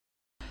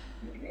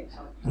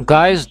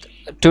Guys,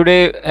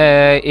 today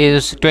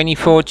is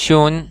 24th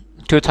June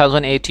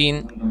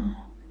 2018,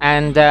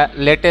 and the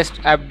latest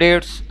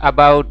updates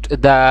about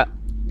the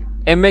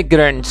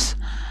immigrants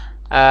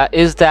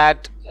is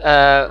that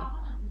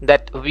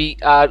we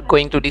are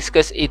going to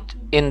discuss it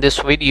in this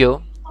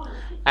video,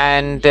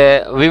 and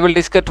we will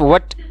discuss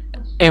what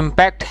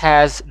impact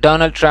has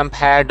Donald Trump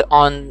had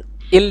on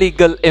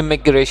illegal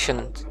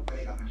immigration.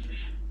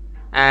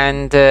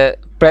 And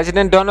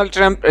President Donald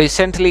Trump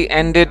recently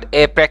ended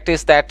a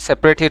practice that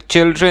separated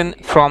children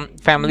from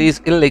families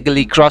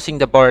illegally crossing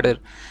the border.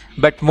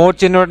 But more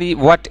generally,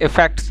 what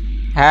effects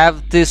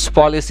have these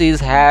policies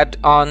had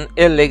on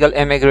illegal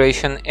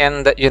immigration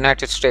in the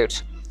United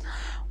States?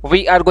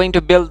 We are going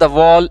to build the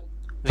wall.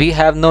 We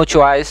have no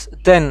choice.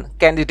 Then,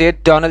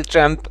 candidate Donald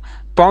Trump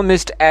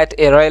promised at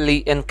a rally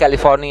in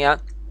California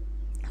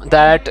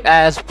that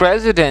as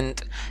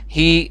president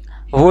he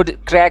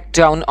would crack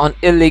down on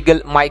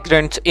illegal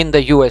migrants in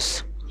the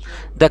US.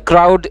 The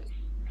crowd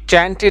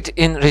chanted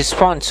in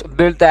response,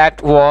 build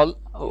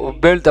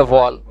the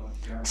wall.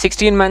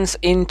 16 months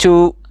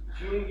into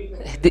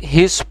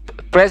his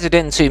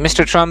presidency,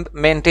 Mr. Trump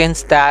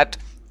maintains that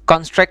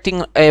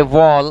constructing a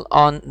wall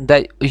on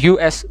the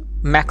US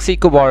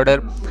Mexico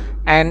border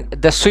and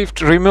the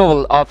swift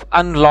removal of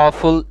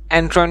unlawful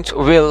entrants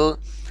will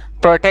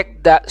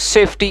protect the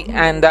safety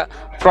and the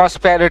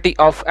prosperity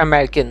of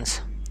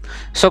Americans.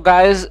 So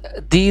guys,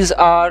 these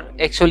are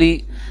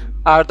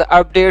the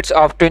updates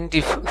of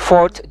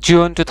 24th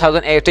June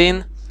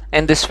 2018.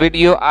 In this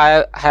video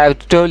I have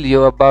told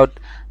you about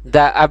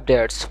the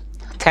updates.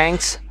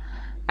 Thanks,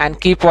 and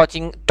keep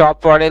watching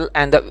top model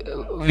and the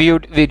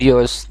viewed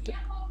videos.